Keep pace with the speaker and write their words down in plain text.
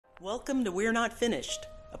Welcome to We're Not Finished,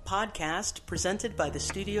 a podcast presented by the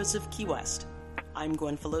studios of Key West. I'm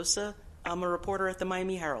Gwen Filosa. I'm a reporter at the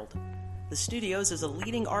Miami Herald. The Studios is a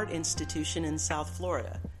leading art institution in South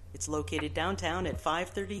Florida. It's located downtown at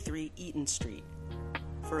 533 Eaton Street.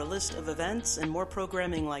 For a list of events and more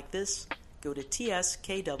programming like this, go to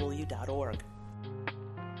tskw.org.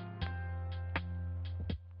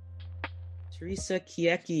 Theresa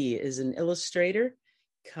Chiechi is an illustrator,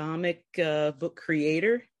 comic book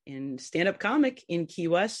creator, and stand-up comic in Key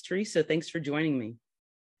West. Theresa, thanks for joining me.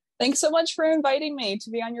 Thanks so much for inviting me to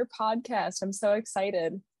be on your podcast. I'm so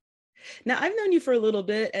excited. Now, I've known you for a little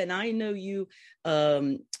bit, and I know you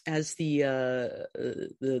as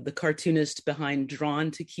the cartoonist behind Drawn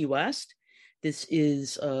to Key West. This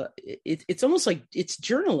is it's almost like it's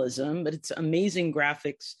journalism, but it's amazing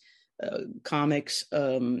graphics, comics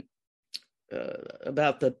about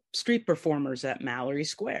the street performers at Mallory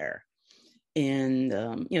Square. And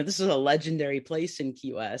this is a legendary place in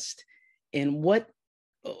Key West. And what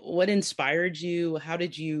inspired you? How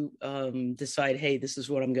did you decide, hey, this is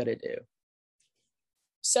what I'm going to do?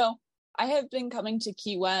 So I have been coming to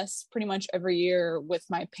Key West pretty much every year with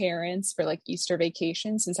my parents for like Easter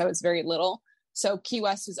vacation since I was very little. So Key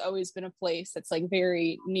West has always been a place that's like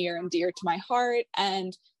very near and dear to my heart.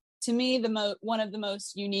 And to me, one of the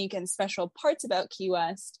most unique and special parts about Key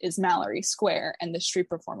West is Mallory Square and the street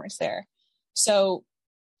performers there. So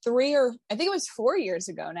 4 years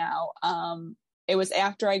ago now, it was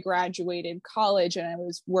after I graduated college and I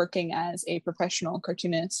was working as a professional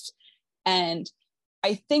cartoonist. And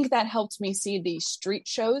I think that helped me see these street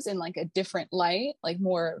shows in like a different light, like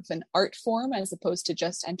more of an art form as opposed to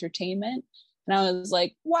just entertainment. And I was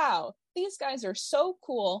like, wow, these guys are so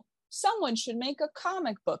cool. Someone should make a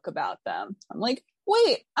comic book about them. I'm like,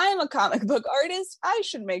 wait, I'm a comic book artist. I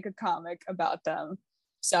should make a comic about them.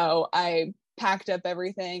 So I packed up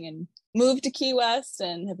everything and moved to Key West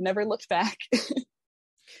and have never looked back.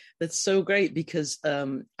 That's so great because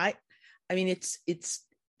I mean it's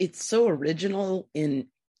so original in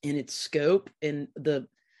its scope, and the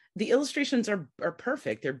illustrations are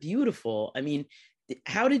perfect. They're beautiful. I mean,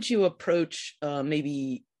 how did you approach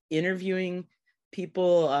maybe interviewing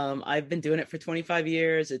people? I've been doing it for 25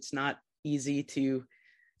 years. It's not easy to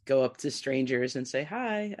go up to strangers and say,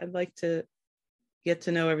 hi, I'd like to get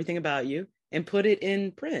to know everything about you and put it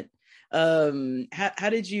in print. How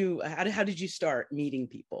did you start meeting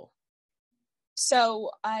people?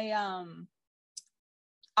 So I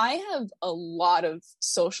have a lot of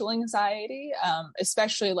social anxiety,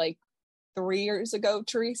 especially like 3 years ago.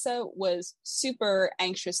 Theresa was super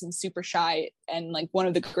anxious and super shy. And like one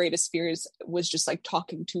of the greatest fears was just like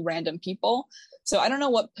talking to random people. So I don't know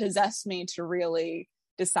what possessed me to really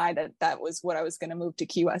decide that was what I was going to move to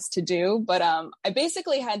Key West to do. But I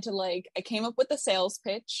basically had to I came up with a sales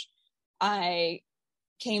pitch. I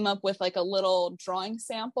came up with like a little drawing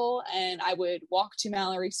sample, and I would walk to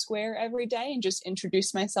Mallory Square every day and just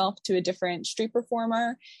introduce myself to a different street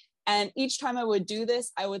performer. And each time I would do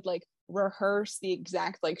this, I would like rehearse the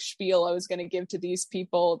exact like spiel I was going to give to these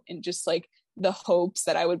people, in just like the hopes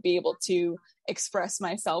that I would be able to express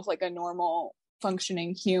myself like a normal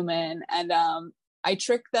functioning human. And I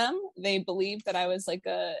tricked them. They believed that I was like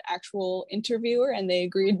a actual interviewer, and they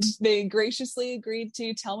graciously agreed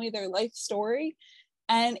to tell me their life story.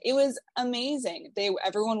 And it was amazing.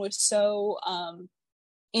 Everyone was so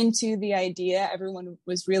into the idea. Everyone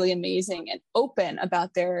was really amazing and open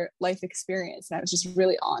about their life experience. And I was just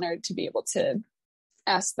really honored to be able to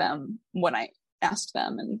ask them when I asked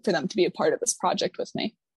them, and for them to be a part of this project with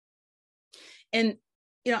me. And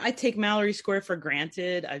I take Mallory Square for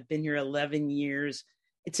granted. I've been here 11 years.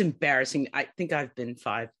 It's embarrassing. I think I've been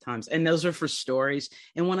 5 times, and those are for stories.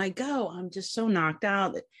 And when I go, I'm just so knocked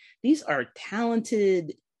out. These are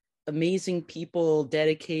talented, amazing people,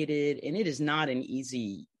 dedicated, and it is not an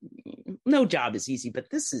easy, no job is easy,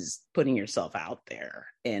 but this is putting yourself out there.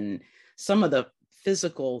 And some of the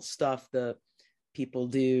physical stuff the people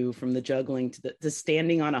do, from the juggling to the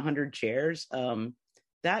standing on 100 chairs,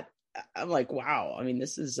 that I'm like, wow. I mean,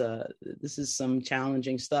 this is some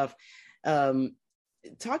challenging stuff.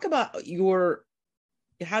 Talk about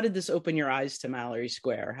how did this open your eyes to Mallory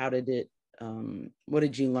Square? How did it, what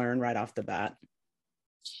did you learn right off the bat?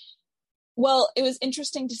 Well, it was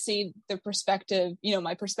interesting to see the perspective.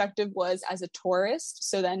 My perspective was as a tourist.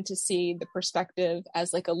 So then to see the perspective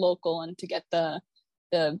as like a local, and to get the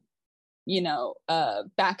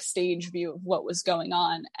backstage view of what was going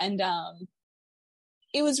on. And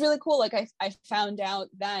it was really cool. Like I found out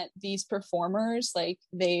that these performers, like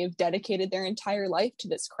they've dedicated their entire life to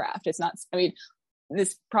this craft. It's not,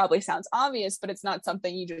 this probably sounds obvious, but it's not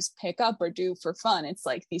something you just pick up or do for fun. It's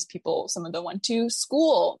like these people, some of them went to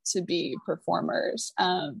school to be performers.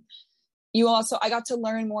 I got to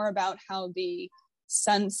learn more about how the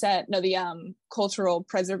Cultural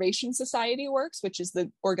Preservation Society works, which is the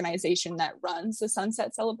organization that runs the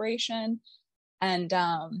Sunset Celebration. And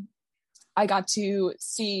I got to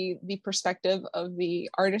see the perspective of the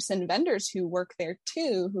artists and vendors who work there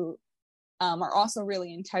too, who are also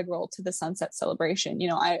really integral to the Sunset Celebration. You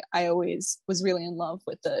know, I always was really in love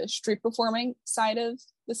with the street performing side of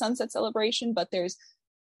the Sunset Celebration, but there's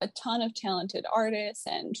a ton of talented artists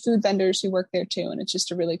and food vendors who work there too. And it's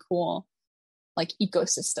just a really cool, like,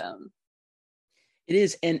 ecosystem. It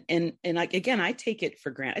is. And like, again, I take it for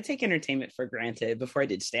granted. I take entertainment for granted before I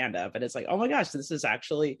did stand up. And it's like, oh my gosh, this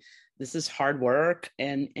is hard work.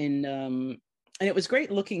 And it was great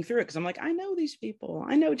looking through it, because I'm like, I know these people.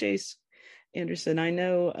 I know Jace Anderson. I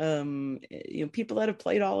know, people that have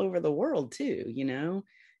played all over the world too,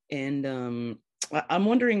 and I'm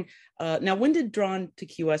wondering, now, when did Drawn to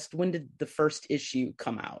Key West, when did the first issue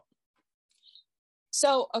come out?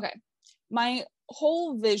 So, okay. My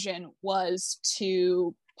whole vision was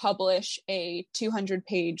to publish a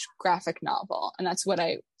 200-page graphic novel, and that's what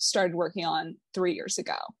I started working on 3 years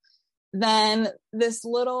ago. Then this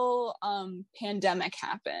little pandemic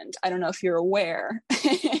happened. I don't know if you're aware.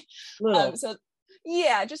 So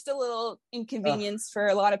yeah, just a little inconvenience for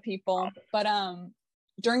a lot of people. But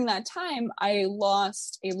during that time, I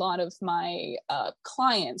lost a lot of my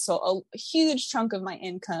clients. So a huge chunk of my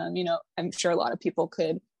income, I'm sure a lot of people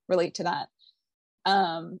could relate to that.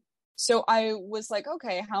 So I was like,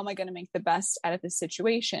 okay, how am I going to make the best out of this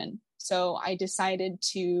situation? So I decided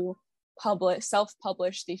to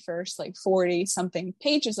self-publish the first 40 something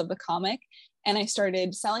pages of the comic. And I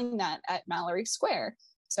started selling that at Mallory Square.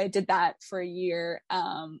 So I did that for a year,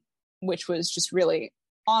 which was just really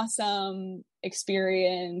awesome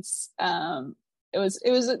experience. It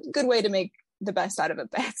was a good way to make the best out of a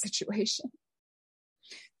bad situation.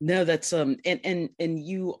 No, that's and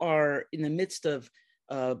you are in the midst of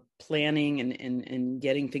planning and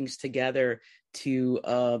getting things together to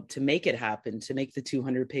make it happen, to make the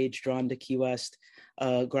 200-page Drawn to Key West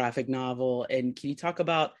graphic novel. And can you talk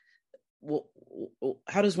about,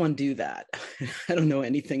 how does one do that? I don't know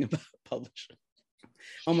anything about publishing.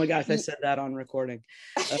 Oh my gosh, I said that on recording.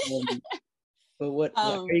 But what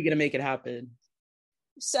are you going to make it happen?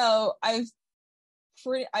 So I've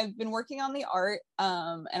been working on the art,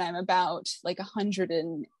 and I'm about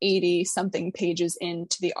 180 something pages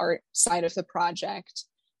into the art side of the project.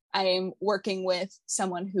 I'm working with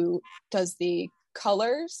someone who does the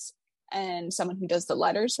colors and someone who does the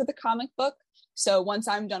letters for the comic book. So once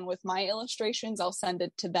I'm done with my illustrations, I'll send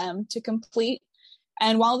it to them to complete.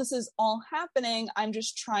 And while this is all happening, I'm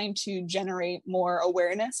just trying to generate more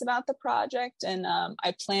awareness about the project. And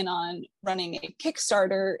I plan on running a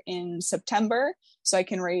Kickstarter in September so I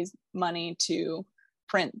can raise money to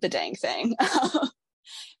print the dang thing.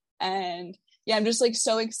 And yeah, I'm just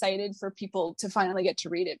so excited for people to finally get to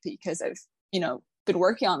read it, because I've, been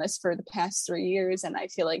working on this for the past 3 years. And I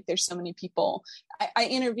feel like there's so many people. I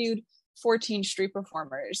interviewed 14 street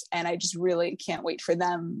performers, and I just really can't wait for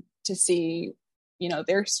them to see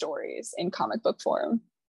their stories in comic book form.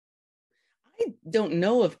 I don't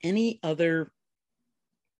know of any other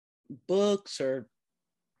books or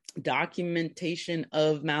documentation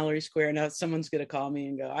of Mallory Square. Now someone's going to call me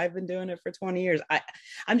and go, I've been doing it for 20 years.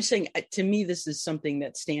 I'm just saying, to me, this is something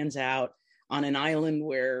that stands out on an island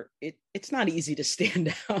where it's not easy to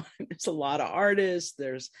stand out. There's a lot of artists.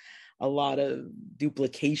 There's a lot of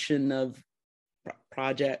duplication of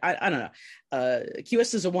project. I don't know. Key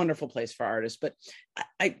West is a wonderful place for artists, but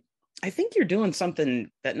I think you're doing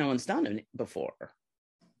something that no one's done before.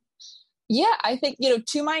 Yeah, I think,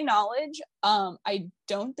 to my knowledge, I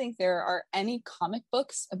don't think there are any comic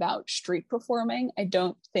books about street performing. I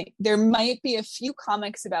don't think there might be a few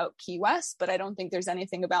comics about Key West, but I don't think there's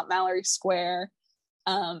anything about Mallory Square.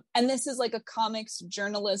 And this is a comics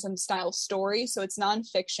journalism style story. So it's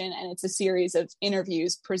nonfiction, and it's a series of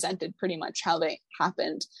interviews presented pretty much how they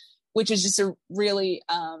happened, which is just a really,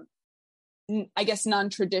 I guess,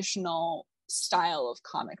 non-traditional style of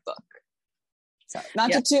comic book. So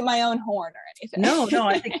not to toot my own horn or anything. No,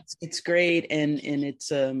 I think it's great. And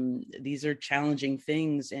it's, these are challenging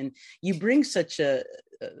things, and you bring such an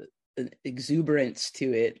exuberance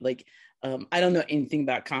to it. I don't know anything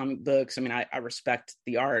about comic books. I mean, I respect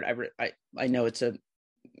the art. I know it's a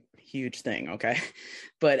huge thing. Okay.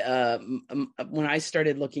 But when I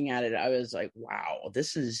started looking at it, I was like, wow,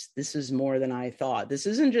 this is more than I thought. This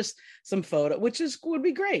isn't just some photo, would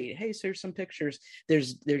be great. Hey, so here's some pictures.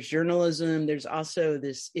 There's journalism. There's also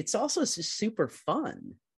this, it's also super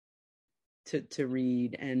fun to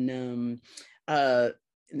read. And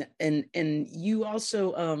and you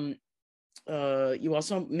also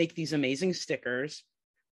make these amazing stickers.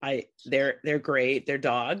 They're great. They're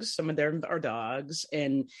dogs. Some of them are dogs.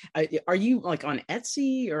 And are you like on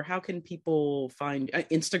Etsy, or how can people find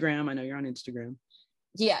Instagram? I know you're on Instagram.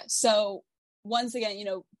 Yeah. So once again,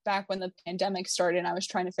 back when the pandemic started, I was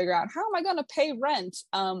trying to figure out, how am I going to pay rent?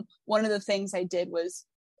 One of the things I did was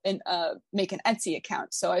make an Etsy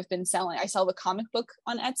account. So I sell the comic book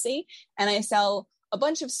on Etsy, and I sell a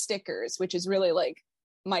bunch of stickers, which is really like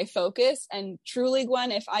my focus. And truly,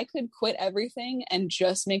 Gwen, if I could quit everything and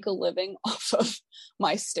just make a living off of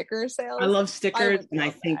my sticker sales, I love stickers, and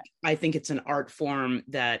I think it's an art form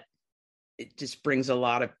that it just brings a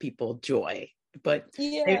lot of people joy. But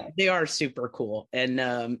yeah, they are super cool.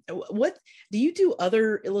 And what do you do?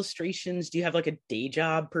 Other illustrations? Do you have like a day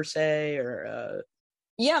job per se, or?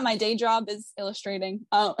 Yeah, my day job is illustrating.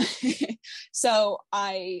 So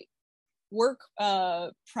I work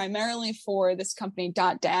primarily for this company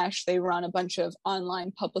Dot Dash. They run a bunch of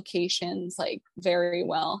online publications like Very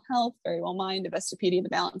Well Health, Very Well Mind, Investopedia, The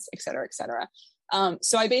Balance, et cetera, et cetera.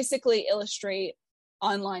 So I basically illustrate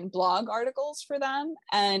online blog articles for them,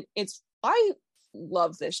 and I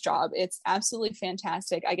love this job. It's absolutely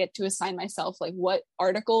fantastic. I get to assign myself like what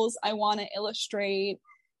articles I want to illustrate,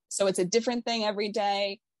 so it's a different thing every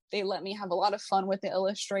day. They let me have a lot of fun with the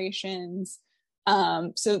illustrations.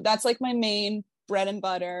 So that's like my main bread and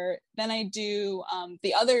butter. Then I do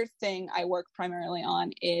the other thing I work primarily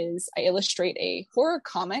on is I illustrate a horror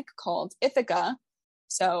comic called Ithaca.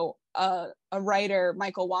 So a writer,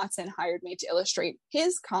 Michael Watson, hired me to illustrate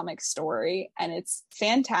his comic story, and it's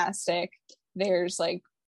fantastic. There's like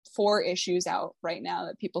 4 issues out right now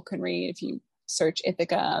that people can read. If you search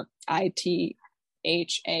Ithaca, ITHAQA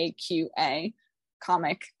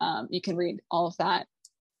comic, you can read all of that.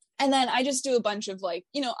 And then I just do a bunch of like,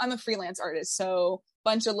 I'm a freelance artist, so a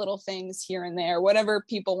bunch of little things here and there, whatever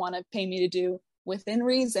people want to pay me to do within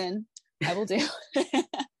reason, I will do.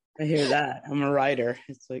 I hear that. I'm a writer.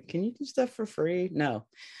 It's like, can you do stuff for free? No.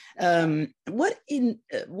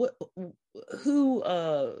 Who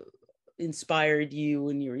inspired you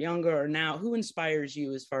when you were younger, or now? Who inspires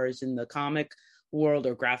you as far as in the comic world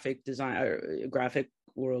or graphic design, or graphic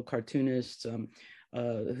world, cartoonists?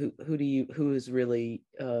 Who has really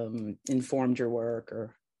informed your work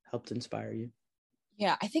or helped inspire you?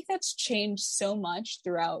 Yeah, I think that's changed so much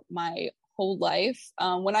throughout my whole life.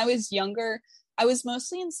 When I was younger, I was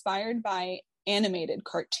mostly inspired by animated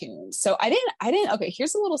cartoons. So I didn't, okay,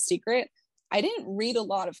 here's a little secret. I didn't read a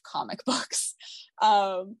lot of comic books.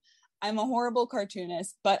 I'm a horrible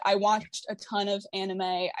cartoonist, but I watched a ton of anime.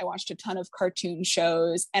 I watched a ton of cartoon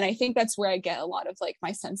shows. And I think that's where I get a lot of like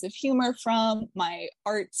my sense of humor from, my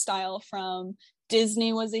art style from.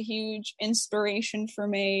 Disney was a huge inspiration for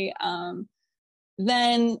me.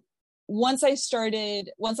 Then once I decided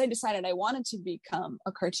I wanted to become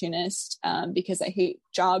a cartoonist, because I hate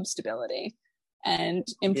job stability and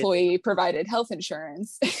employee provided health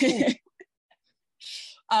insurance.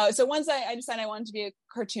 So once I decided I wanted to be a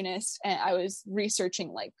cartoonist, and I was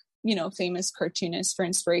researching like, famous cartoonists for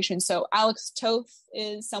inspiration. So Alex Toth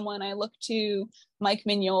is someone I look to. Mike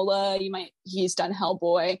Mignola, he's done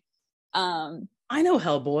Hellboy. I know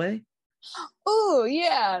Hellboy. Oh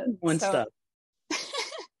yeah. Stuff.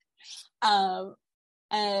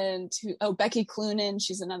 And Becky Cloonan,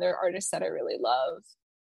 she's another artist that I really love.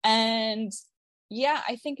 And yeah,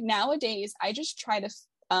 I think nowadays I just try to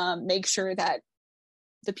make sure that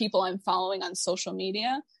the people I'm following on social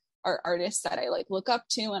media are artists that I like look up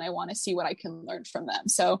to, and I want to see what I can learn from them.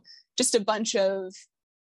 So just a bunch of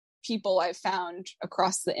people I've found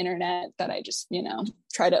across the internet that I just,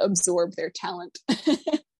 try to absorb their talent.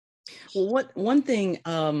 Well, one thing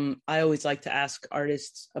I always like to ask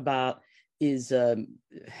artists about is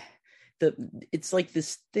it's like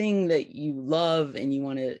this thing that you love and you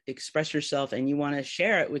want to express yourself and you want to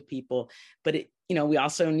share it with people, but we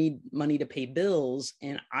also need money to pay bills.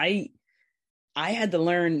 And I had to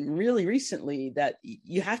learn really recently that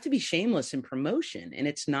you have to be shameless in promotion, and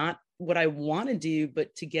it's not what I want to do,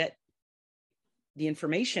 but to get the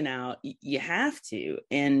information out, you have to.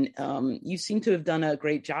 And you seem to have done a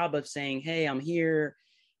great job of saying, hey, I'm here.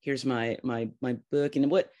 Here's my book.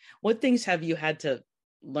 And what things have you had to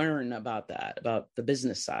learn about that, about the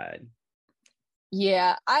business side?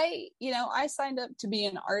 Yeah, I signed up to be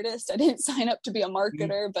an artist. I didn't sign up to be a Mhm.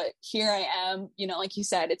 marketer, but here I am. Like you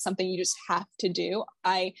said, it's something you just have to do.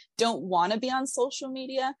 I don't want to be on social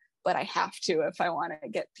media, but I have to if I want to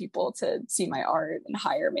get people to see my art and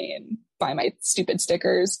hire me and buy my stupid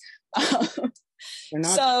stickers. They're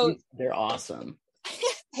not So cheap, they're awesome.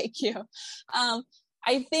 thank you.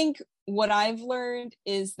 I think what I've learned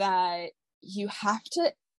is that you have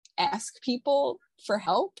to ask people for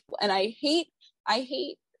help. And I hate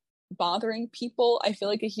bothering people. I feel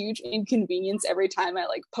like a huge inconvenience every time I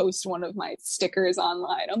like post one of my stickers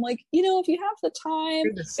online. I'm like, if you have the time,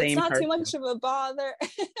 You're the it's same not too person. much of a bother.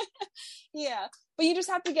 Yeah. But you just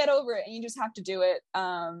have to get over it and you just have to do it.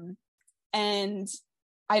 And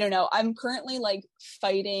I don't know. I'm currently like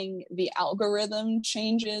fighting the algorithm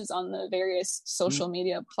changes on the various Mm. social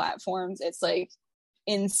media platforms. It's like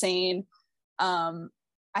insane.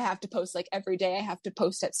 I have to post like every day. I have to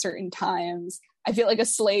post at certain times. I feel like a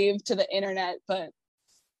slave to the internet, but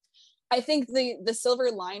I think the silver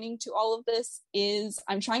lining to all of this is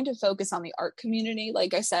I'm trying to focus on the art community.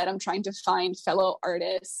 Like I said, I'm trying to find fellow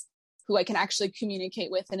artists who I can actually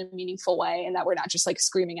communicate with in a meaningful way and that we're not just like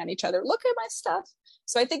screaming at each other, look at my stuff.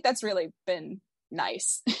 So I think that's really been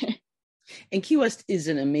nice. And Key West is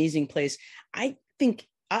an amazing place. I think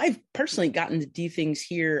I've personally gotten to do things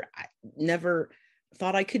here I never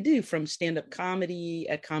thought I could do, from stand-up comedy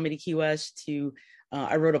at Comedy Key West to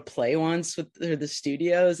I wrote a play once with the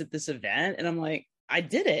studios at this event, and I'm like, I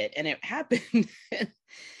did it, and it happened.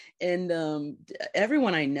 And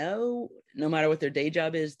everyone I know, no matter what their day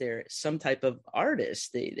job is, they're some type of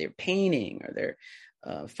artist. They're painting, or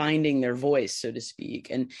they're finding their voice, so to speak.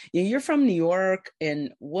 And you're from New York,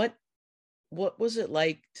 and what was it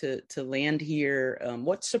like to land here?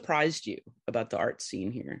 What surprised you about the art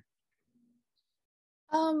scene here?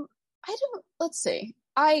 I don't, let's see.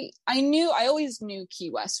 I always knew Key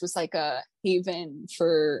West was like a haven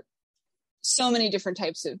for so many different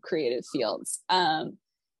types of creative fields.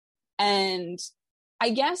 And I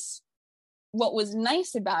guess what was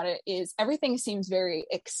nice about it is everything seems very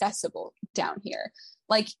accessible down here.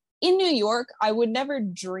 Like in New York, I would never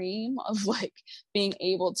dream of like being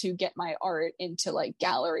able to get my art into like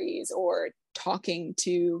galleries or talking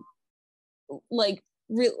to like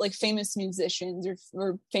like famous musicians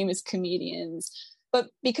or famous comedians. But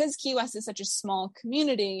because Key West is such a small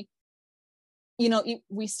community,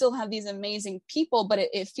 we still have these amazing people, but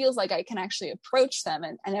it feels like I can actually approach them,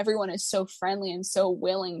 and everyone is so friendly and so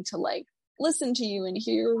willing to like listen to you and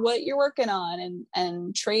hear what you're working on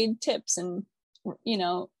and trade tips and,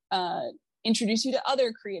 introduce you to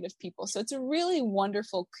other creative people. So it's a really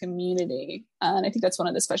wonderful community. And I think that's one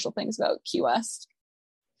of the special things about Key West.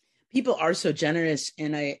 People are so generous,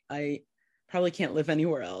 and I probably can't live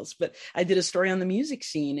anywhere else, but I did a story on the music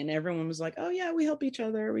scene, and everyone was like, oh yeah, we help each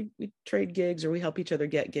other, we trade gigs, or we help each other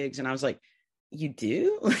get gigs. And I was like, you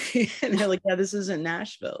do? And they're like, yeah, this isn't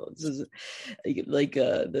Nashville. This is like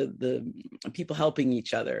the people helping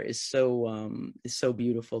each other is so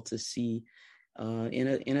beautiful to see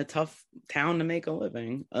in a tough town to make a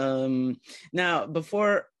living. Now,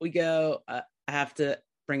 before we go, I have to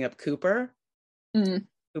bring up Cooper. Mm.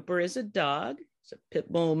 Cooper is a dog. It's a pit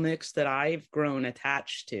bull mix that I've grown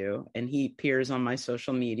attached to, and he appears on my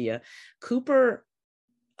social media. Cooper,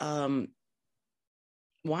 why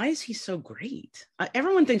is he so great?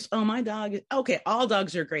 Everyone thinks, oh, my dog is okay. All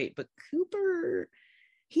dogs are great, but Cooper,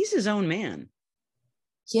 he's his own man.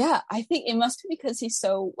 Yeah, I think it must be because he's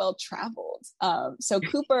so well traveled. So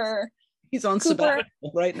Cooper, He's on Cooper,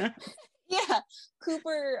 sabbatical right now. yeah,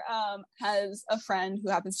 Cooper has a friend who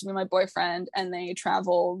happens to be my boyfriend, and they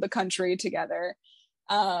travel the country together.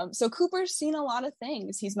 So Cooper's seen a lot of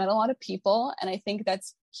things. He's met a lot of people, and I think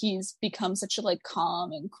he's become such a like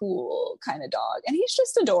calm and cool kind of dog, and he's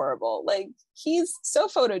just adorable. Like he's so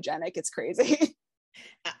photogenic, it's crazy.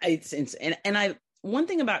 It's and I one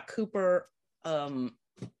thing about Cooper,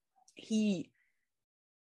 he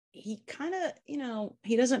kind of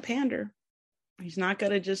he doesn't pander. He's not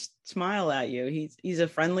gonna just smile at you. He's a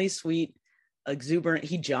friendly, sweet, exuberant.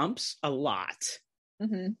 He jumps a lot.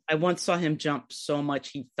 Mm-hmm. I once saw him jump so much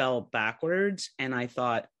he fell backwards, and I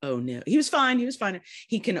thought, oh no, he was fine. He was fine.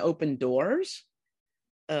 He can open doors,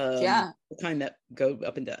 Yeah, the kind that go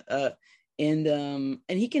up and down, and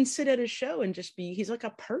he can sit at a show and just be. He's like a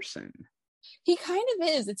person, he kind of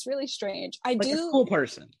is. It's really strange. I like a do. cool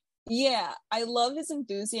person. Yeah, I love his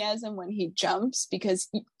enthusiasm when he jumps because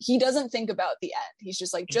he doesn't think about the end. He's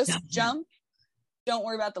just like, just jump. Don't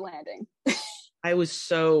worry about the landing. I was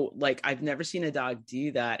so like, I've never seen a dog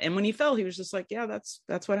do that. And when he fell, he was just like, yeah,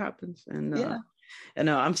 that's what happens. And Yeah. And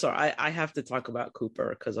no, I'm sorry. I have to talk about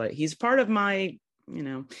Cooper because he's part of my,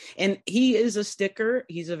 and he is a sticker.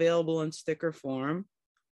 He's available in sticker form.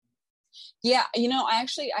 Yeah,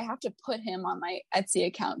 I have to put him on my Etsy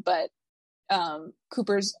account, but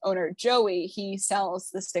Cooper's owner, Joey, he sells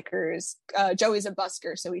the stickers. Joey's a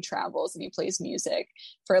busker, so he travels and he plays music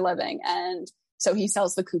for a living. And so he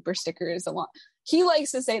sells the Cooper stickers a lot. He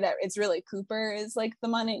likes to say that it's really Cooper is like the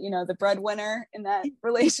money, the breadwinner in that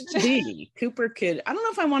relationship. Cooper could, I don't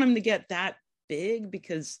know if I want him to get big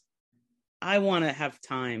because I want to have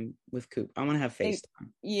time with Cooper. I want to have FaceTime.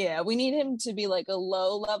 Yeah, we need him to be like a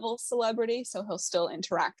low level celebrity so he'll still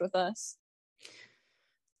interact with us.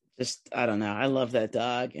 Just, I don't know. I love that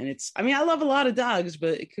dog. And I love a lot of dogs,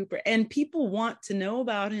 but Cooper, and people want to know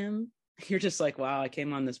about him. You're just like, wow, I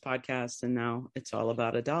came on this podcast and now it's all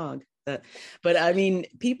about a dog. But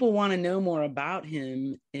people want to know more about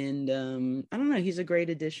him. And I don't know, he's a great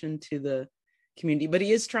addition to the community, but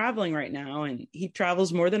he is traveling right now and he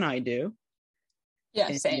travels more than I do.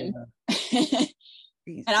 Yeah, same.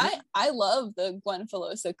 And I love the Gwen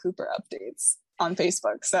Filosa Cooper updates on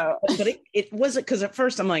Facebook. So, but it wasn't because at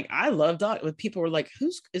first I'm like, I love dogs. But people were like,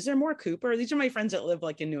 is there more Cooper? These are my friends that live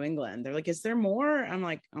like in New England. They're like, is there more? I'm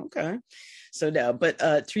like, okay. So no, but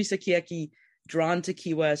Theresa Chiechi, Drawn to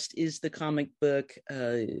Key West is the comic book.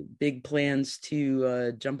 Big plans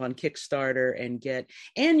to jump on Kickstarter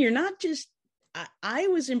and you're not just. I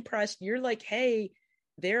was impressed. You're like, hey,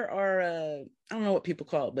 there are I don't know what people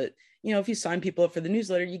call it, but if you sign people up for the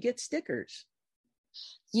newsletter, you get stickers.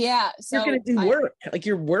 Yeah, so you're going to do work. Like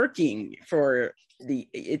you're working for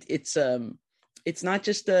it's not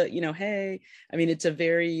just hey, it's a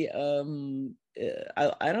very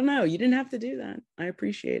I don't know. You didn't have to do that. I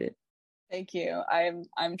appreciate it. Thank you.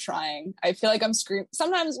 I'm trying. I feel like I'm screaming.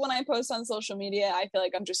 Sometimes when I post on social media, I feel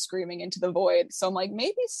like I'm just screaming into the void. So I'm like,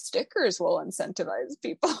 maybe stickers will incentivize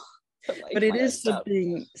people. But it is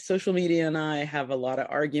something. Social media and I have a lot of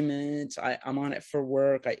arguments. I'm on it for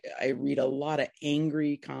work. I read a lot of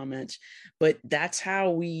angry comments, but that's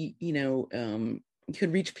how we,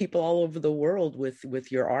 could reach people all over the world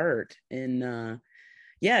with your art. And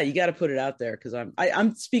yeah, you got to put it out there because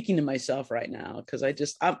I'm speaking to myself right now because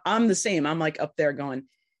I'm the same. I'm like up there going,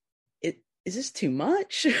 is this too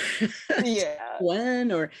much?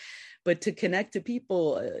 Yeah. But to connect to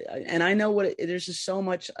people, and I know there's just so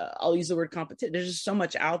much. I'll use the word competition. There's just so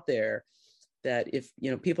much out there that if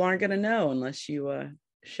people aren't going to know unless you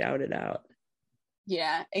shout it out.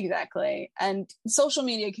 Yeah, exactly. And social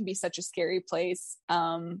media can be such a scary place.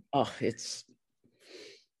 I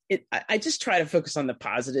just try to focus on the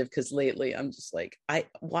positive because lately I'm just like,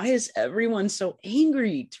 why is everyone so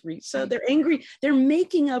angry, Theresa? They're angry. They're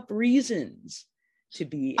making up reasons to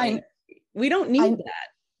be angry. We don't need that.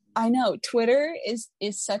 I know. Twitter is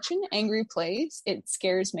such an angry place. It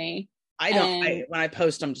scares me. When I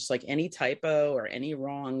post, I'm just like any typo or any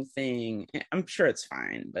wrong thing. I'm sure it's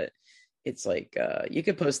fine, but it's like you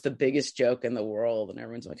could post the biggest joke in the world and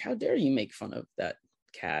everyone's like, how dare you make fun of that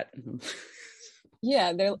cat?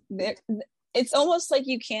 Yeah, it's almost like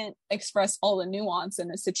you can't express all the nuance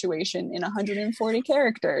in a situation in 140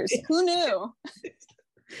 characters. Who knew?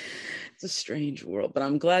 It's a strange world, but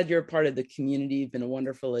I'm glad you're a part of the community. You've been a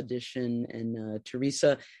wonderful addition. And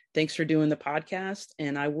Theresa, thanks for doing the podcast.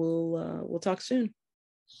 And we'll talk soon.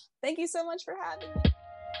 Thank you so much for having me.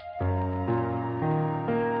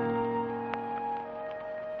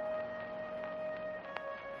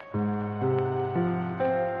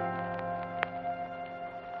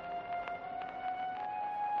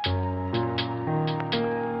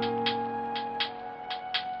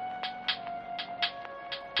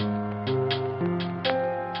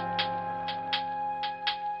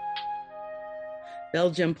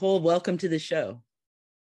 Belle Jampol, welcome to the show.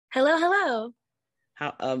 Hello.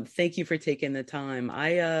 Thank you for taking the time.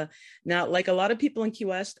 Now, like a lot of people in Key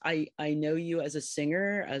West, I know you as a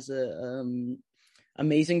singer, as a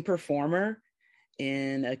amazing performer,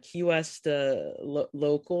 and a Key West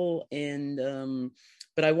local. And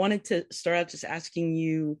but I wanted to start out just asking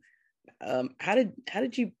you, how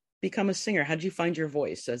did you become a singer? How did you find your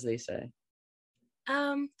voice, as they say?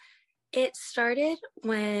 It started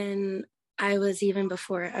when even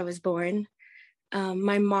before I was born.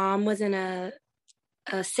 My mom was in a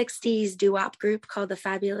 60s doo-wop group called the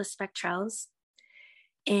Fabulous Spectrals.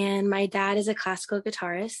 And my dad is a classical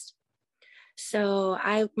guitarist. So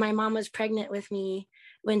my mom was pregnant with me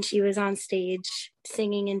when she was on stage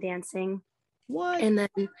singing and dancing. What? And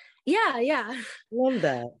then, yeah. Love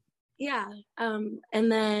that. Yeah.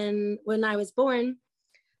 And then when I was born,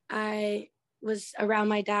 I was around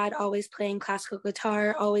my dad, always playing classical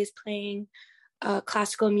guitar, always playing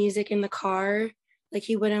classical music in the car. Like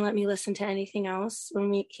he wouldn't let me listen to anything else.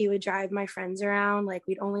 When he would drive my friends around, like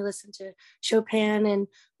we'd only listen to Chopin and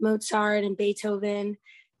Mozart and Beethoven.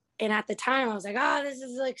 And at the time I was like, oh, this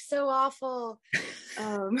is like so awful.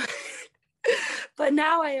 But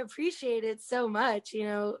now I appreciate it so much.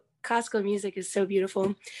 Classical music is so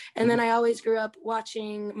beautiful. And then I always grew up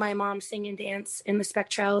watching my mom sing and dance in the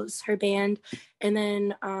Spectrals, her band. And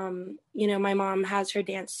then, my mom has her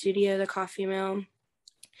dance studio, the Coffee Mill,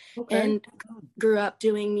 and grew up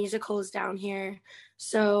doing musicals down here.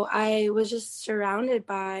 So I was just surrounded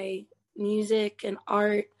by music and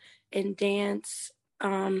art and dance.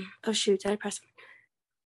 Oh shoot, did I press?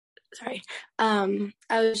 Sorry. I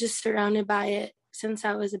was just surrounded by it since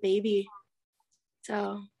I was a baby.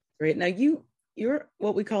 So great. Now you're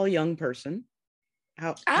what we call a young person.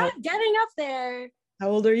 I'm getting up there. How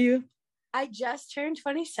old are you? I just turned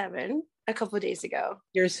 27 a couple of days ago.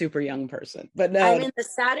 You're a super young person, but no. I'm in the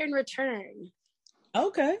Saturn return.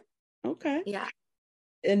 Okay. Yeah.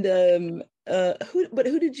 And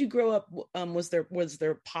who did you grow up? Was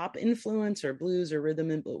there pop influence or blues or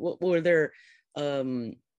rhythm and what were there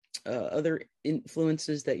other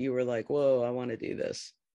influences that you were like, whoa, I want to do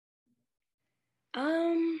this?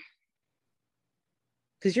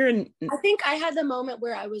 Because I think I had the moment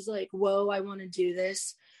where I was like, whoa, I want to do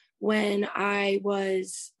this when I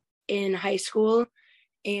was in high school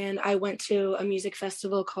and I went to a music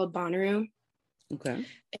festival called Bonnaroo. Okay.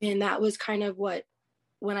 And that was kind of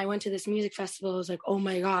when I went to this music festival, I was like, oh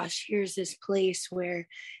my gosh, here's this place where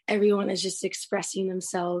everyone is just expressing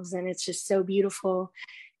themselves and it's just so beautiful.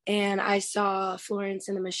 And I saw Florence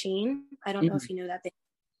and the Machine. I don't know if you know that band.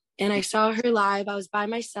 And I saw her live. I was by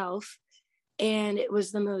myself. And it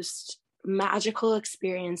was the most magical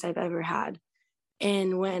experience I've ever had.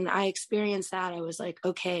 And when I experienced that, I was like,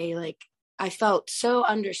 okay, like I felt so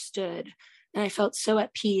understood and I felt so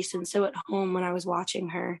at peace and so at home when I was watching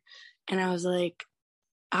her. And I was like,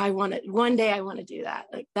 one day I want to do that.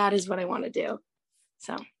 Like, that is what I want to do.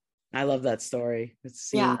 So I love that story. It's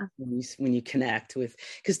seeing when you connect with,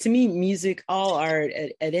 because to me, music, all art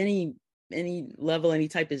at any level, any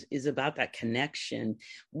type is about that connection.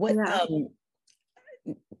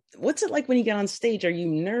 What's it like when you get on stage? Are you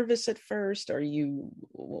nervous at first? Are you,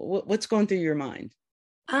 what's going through your mind?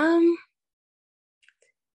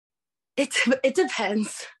 It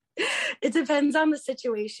depends. It depends on the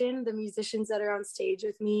situation. The musicians that are on stage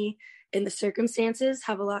with me and the circumstances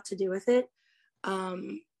have a lot to do with it.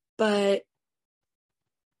 But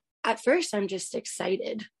at first I'm just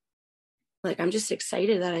excited. Like, I'm just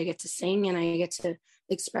excited that I get to sing and I get to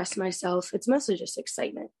express myself. It's mostly just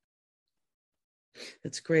excitement.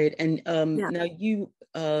 That's great. And now you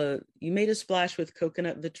made a splash with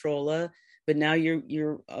Coconut Vitrola, but now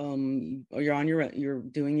you're on you're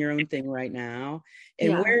doing your own thing right now.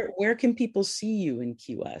 And where can people see you in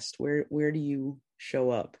Key West? Where do you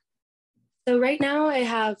show up? So right now I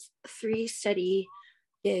have 3 steady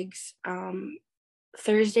gigs.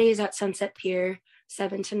 Thursdays at Sunset Pier,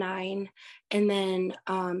 7 to 9, and then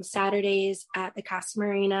Saturdays at the Casa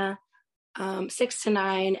Marina, 6 to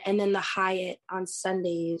 9, and then the Hyatt on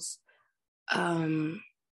Sundays, 1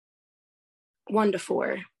 to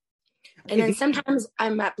 4. And then sometimes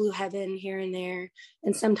I'm at Blue Heaven here and there,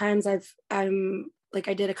 and sometimes I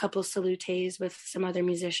did a couple salutes with some other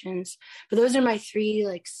musicians, but those are my 3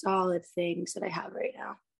 like solid things that I have right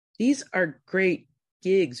now. These are great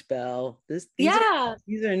gigs, Belle. These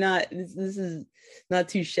are not. This is not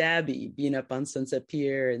too shabby. Being up on Sunset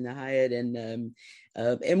Pier and the Hyatt, and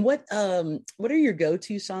what are your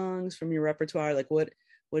go-to songs from your repertoire? Like what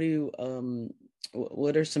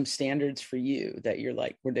are some standards for you that you're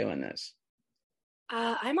like, we're doing this?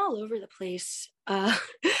 I'm all over the place. I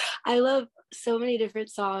love so many different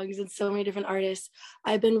songs and so many different artists.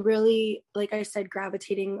 I've been really, like I said,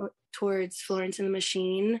 gravitating towards Florence and the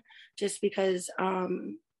Machine just because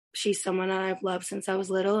she's someone that I've loved since I was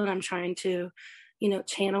little, and I'm trying to,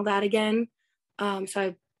 channel that again. So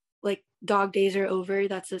I like Dog Days Are Over.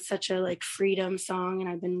 That's such a like freedom song, and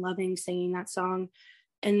I've been loving singing that song.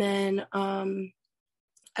 And then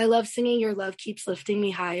I love singing Your Love Keeps Lifting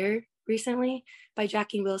Me Higher recently by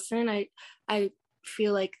Jackie Wilson. I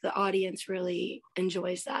feel like the audience really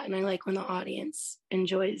enjoys that, and I like when the audience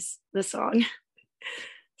enjoys the song.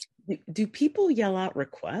 Do people yell out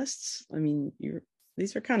requests? I mean,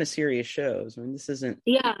 these are kind of serious shows. I mean, this isn't.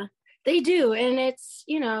 Yeah, they do, and it's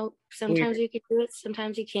sometimes you can do it,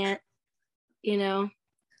 sometimes you can't. I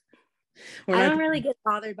don't really get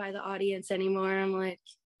bothered by the audience anymore. I'm like,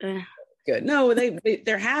 good. No,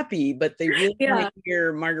 they're happy, but they really want to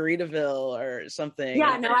hear Margaritaville or something.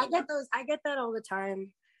 Yeah, no, I get those. I get that all the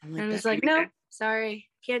time. And it's like, no, sorry,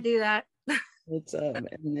 can't do that. It's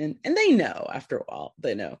and they know after a while,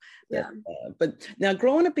 they know that. But now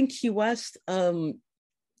growing up in Key West,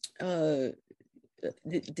 did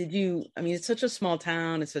you, I mean, it's such a small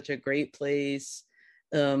town, it's such a great place.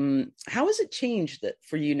 How has it changed that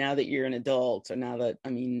for you now that you're an adult, or now that, I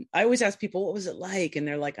mean, I always ask people, what was it like? And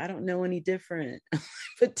they're like, I don't know any different.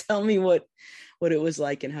 But tell me what it was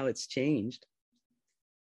like and how it's changed.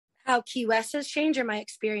 How Key West has changed, or my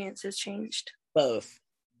experience has changed? Both.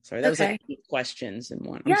 Sorry, that was like 8 questions in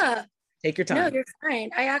one. Take your time. No, you're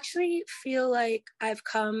fine. I actually feel like I've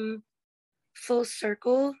come full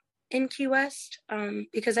circle in Key West,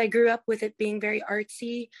 because I grew up with it being very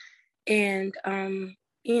artsy and the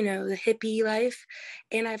hippie life,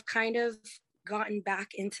 and I've kind of gotten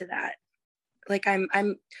back into that. Like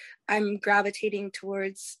I'm gravitating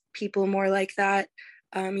towards people more like that.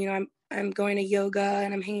 I'm going to yoga,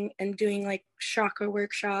 and I'm hanging and doing like chakra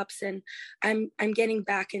workshops, and I'm getting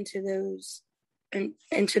back into those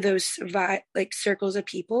like circles of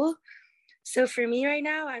people. So for me right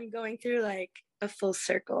now, I'm going through like a full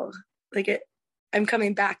circle. I'm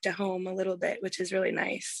coming back to home a little bit, which is really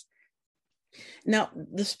nice. Now,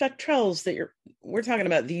 the spectrals that we're talking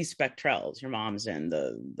about, these spectrals your mom's in,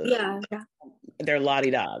 they're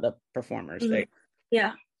la-di-da, the performers. Mm-hmm.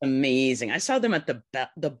 Amazing. I saw them at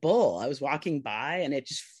the Bull. I was walking by and it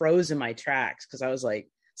just froze in my tracks because I was like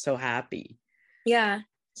so happy. Yeah.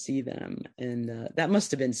 To see them. And that must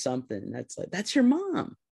have been something. That's your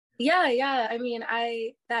mom. Yeah. I mean,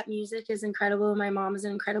 that music is incredible. My mom is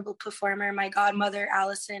an incredible performer. My godmother,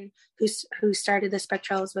 Allison, who started the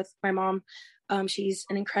Spectrals with my mom, she's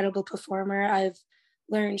an incredible performer. I've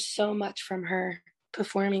learned so much from her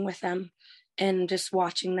performing with them and just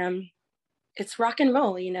watching them. It's rock and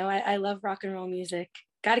roll, I love rock and roll music.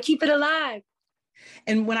 Got to keep it alive.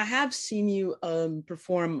 And when I have seen you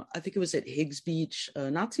perform, I think it was at Higgs Beach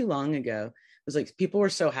not too long ago. It was like people were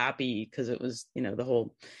so happy because it was, the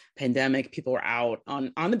whole pandemic. People were out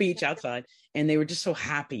on the beach outside, and they were just so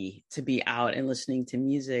happy to be out and listening to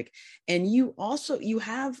music. And you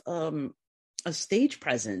have a stage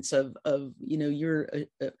presence of you're.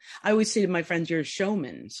 I always say to my friends, you're a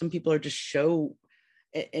showman. Some people are just show.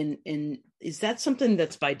 And is that something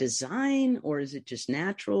that's by design, or is it just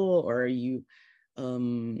natural, or are you?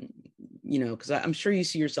 Because I'm sure you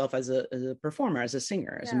see yourself as a performer, as a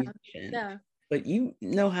singer, as a musician. Yeah. But you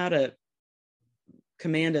know how to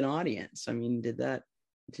command an audience. I mean, did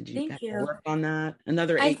you have to work on that?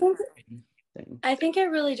 Another I think it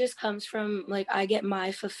really just comes from like I get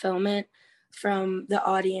my fulfillment from the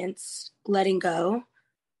audience letting go.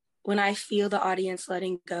 When I feel the audience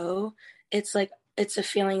letting go, it's like it's a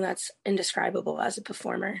feeling that's indescribable as a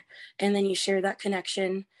performer. And then you share that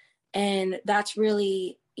connection. And that's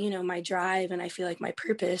really, my drive, and I feel like my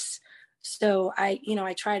purpose. So I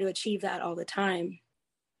try to achieve that all the time.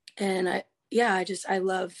 And I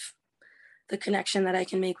love the connection that I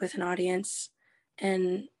can make with an audience.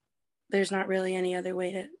 And there's not really any other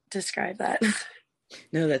way to describe that.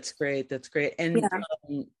 No, that's great. That's great. And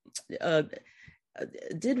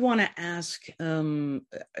did want to ask,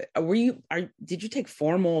 did you take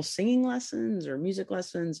formal singing lessons or music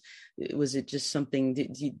lessons? Was it just something,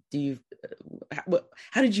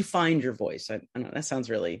 how did you find your voice? I know that sounds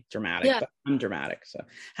really dramatic, but I'm dramatic. So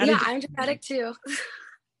I'm dramatic too.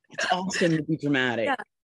 It's awesome to be dramatic.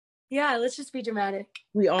 Yeah. Let's just be dramatic.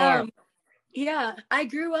 We are. I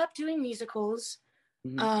grew up doing musicals,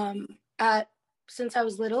 since I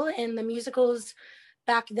was little, and the musicals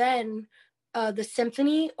back then, the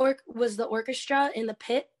symphony was the orchestra in the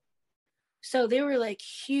pit. So they were like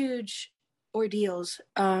huge ordeals.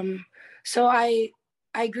 So I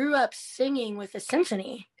grew up singing with a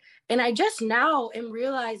symphony, and I just now am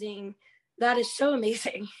realizing that is so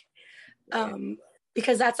amazing.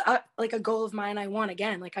 Because that's like a goal of mine. I want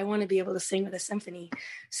to be able to sing with a symphony.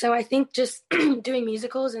 So I think just doing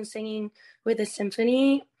musicals and singing with a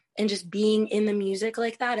symphony and just being in the music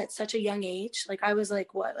like that at such a young age. Like I was like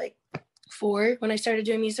 4 when I started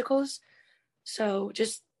doing musicals. So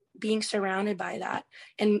just being surrounded by that,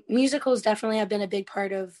 and musicals definitely have been a big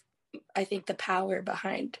part of, I think, the power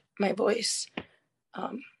behind my voice.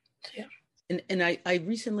 And I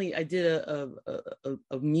recently did a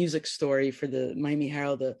music story for the Miami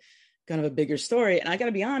Herald, kind of a bigger story. And I got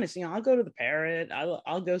to be honest, I'll go to the Parrot.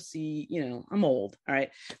 I'll go see, I'm old. All right.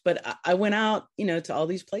 But I went out, to all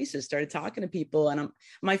these places, started talking to people. And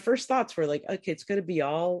my first thoughts were like, okay, it's going to be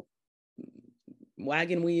all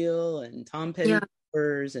Wagon Wheel and Tom Petty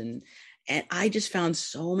covers, and I just found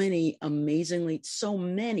so many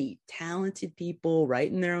talented people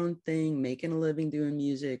writing their own thing, making a living doing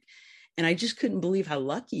music, and I just couldn't believe how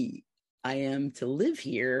lucky I am to live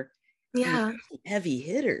here Yeah. Heavy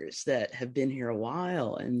hitters that have been here a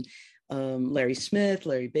while, and Larry Smith,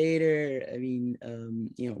 Larry Bader, I mean,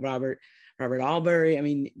 Robert Albury, I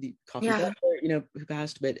mean, the Coffee Butler, who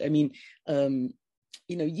passed, but I mean,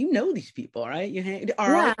 these people, right?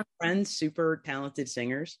 Are all your friends super talented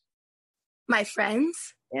singers? My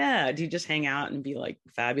friends? Yeah. Do you just hang out and be like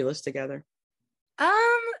fabulous together?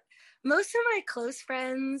 Most of my close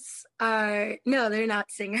friends they're not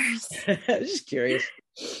singers. Just curious.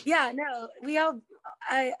 Yeah, no,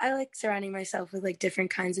 I like surrounding myself with like different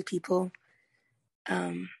kinds of people.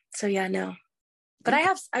 So yeah, no. But I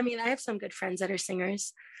have some good friends that are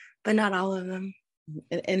singers, but not all of them.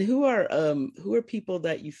 And who are people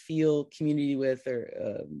that you feel community with,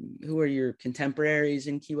 or who are your contemporaries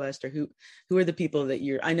in Key West, or who are the people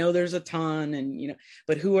that I know there's a ton, and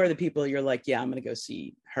but who are the people you're like, yeah, I'm gonna go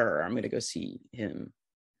see her, I'm gonna go see him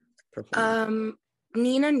perform?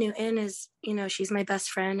 Nina Newton is, she's my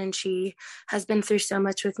best friend, and she has been through so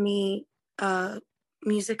much with me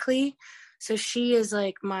musically, so she is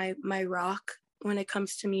like my rock when it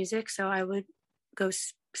comes to music. So I would go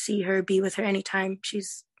see her, be with her anytime.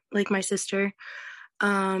 She's like my sister.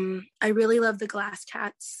 I really love the Glass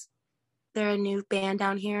Cats. They're a new band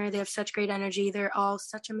down here. They have such great energy. They're all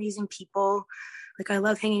such amazing people. Like, I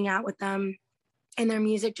love hanging out with them, and their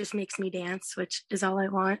music just makes me dance, which is all I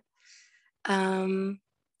want. And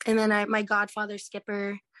then my godfather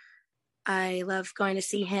Skipper, I love going to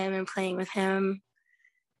see him and playing with him.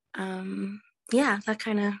 That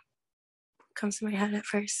kind of comes to my head at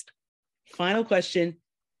first. Final question.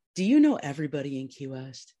 Do you know everybody in Key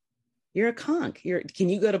West? You're a conch. Can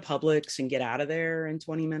you go to Publix and get out of there in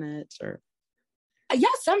 20 minutes? Or yeah,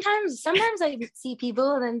 sometimes I see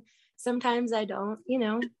people, and then sometimes I don't.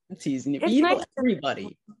 I'm teasing you. It's You nice know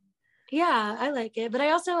everybody. Yeah, I like it, but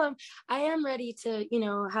I also I am ready to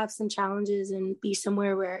have some challenges and be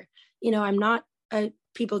somewhere where I'm not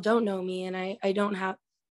people don't know me, and I don't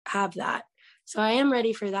have that. So I am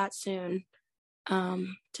ready for that soon,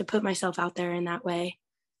 to put myself out there in that way,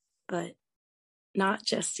 but not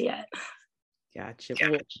just yet. Gotcha.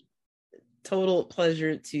 Well, total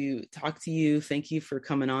pleasure to talk to you. Thank you for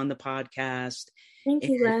coming on the podcast. Thank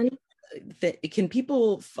you, Glenn. Can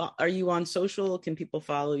people, are you on social? Can people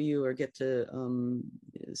follow you or get to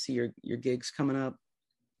see your gigs coming up?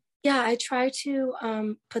 Yeah, I try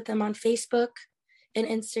to put them on Facebook and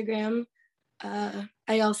Instagram.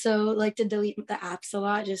 I also like to delete the apps a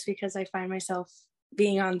lot, just because I find myself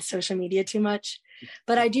being on social media too much.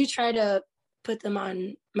 But I do try to put them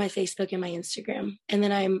on my Facebook and my Instagram. And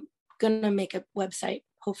then I'm going to make a website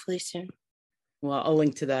hopefully soon. Well, I'll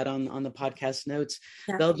link to that on the podcast notes.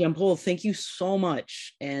 Yeah. Belle Jampol, thank you so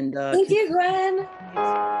much. And thank you, Glenn.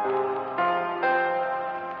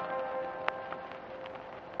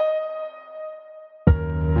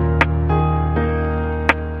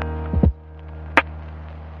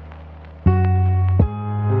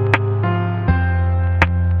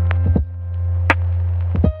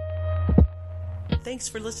 Thanks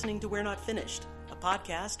for listening to We're Not Finished, a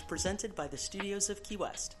podcast presented by the Studios of Key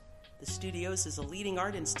West. The Studios is a leading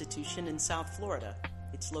art institution in South Florida.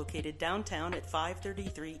 It's located downtown at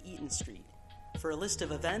 533 Eaton Street. For a list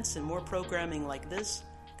of events and more programming like this,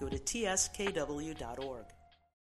 go to tskw.org.